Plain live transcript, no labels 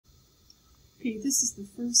Okay, this is the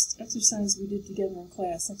first exercise we did together in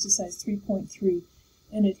class, exercise 3.3,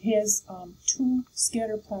 and it has two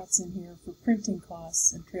scatter plots in here for printing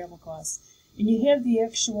costs and travel costs. And you have the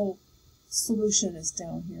actual solution is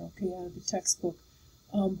down here, okay, out of the textbook.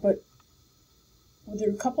 But there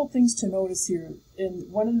are a couple things to notice here,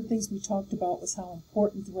 and one of the things we talked about was how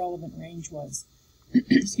important the relevant range was.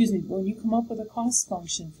 Excuse me, when you come up with a cost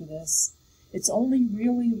function for this, it's only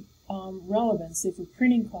really relevant, say for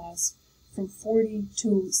printing costs, from 40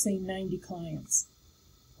 to, say, 90 clients.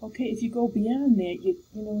 Okay, if you go beyond that, you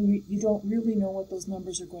don't really know what those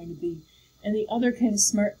numbers are going to be. And the other kind of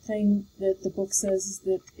smart thing that the book says is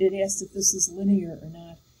that it asks if this is linear or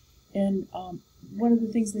not. And one of the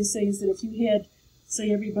things they say is that if you had, say,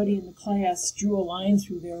 everybody in the class drew a line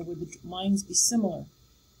through there, would the lines be similar?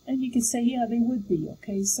 And you could say, yeah, they would be.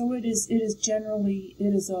 Okay, so it does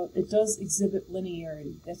exhibit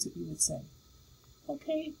linearity. That's what you would say.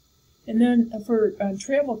 Okay. And then for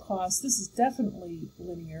travel costs, this is definitely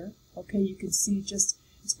linear. Okay, you can see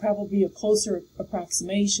it's probably a closer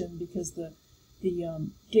approximation because the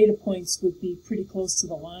data points would be pretty close to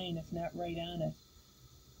the line, if not right on it.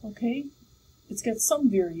 Okay, it's got some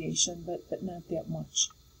variation, but not that much.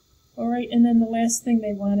 All right, and then the last thing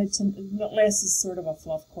they wanted to, the last is sort of a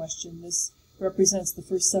fluff question. This represents the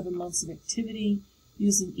first 7 months of activity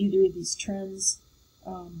using either of these trends.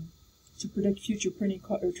 To predict future printing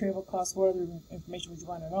or travel costs. What other information would you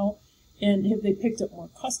want to know? And have they picked up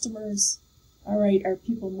more customers? All right, are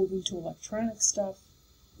people moving to electronic stuff?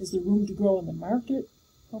 Is there room to grow in the market?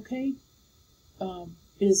 Okay.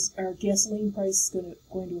 Is our gasoline price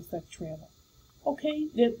going to affect travel? Okay,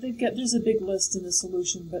 there's a big list in the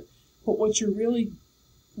solution, but what you're really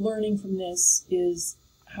learning from this is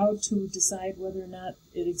how to decide whether or not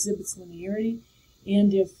it exhibits linearity,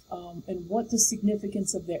 and what the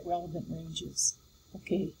significance of that relevant range is.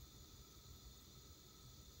 Okay,